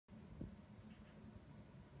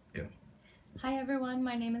Hi everyone,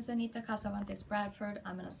 my name is Anita Casavantes Bradford.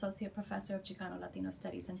 I'm an Associate Professor of Chicano Latino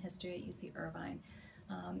Studies and History at UC Irvine.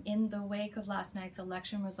 In the wake of last night's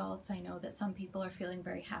election results, I know that some people are feeling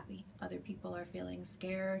very happy. Other people are feeling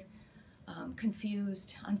scared,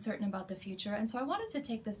 confused, uncertain about the future. And so I wanted to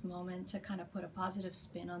take this moment to kind of put a positive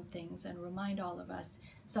spin on things and remind all of us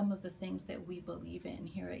some of the things that we believe in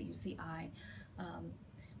here at UCI.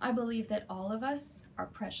 I believe that all of us are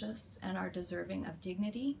precious and are deserving of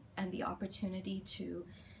dignity and the opportunity to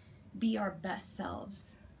be our best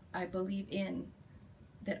selves. I believe in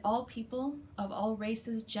that all people of all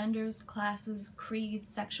races, genders, classes, creeds,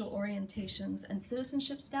 sexual orientations, and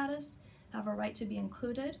citizenship status have a right to be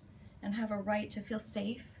included and have a right to feel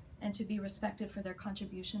safe and to be respected for their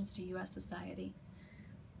contributions to U.S. society.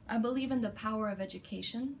 I believe in the power of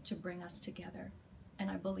education to bring us together, and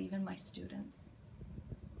I believe in my students.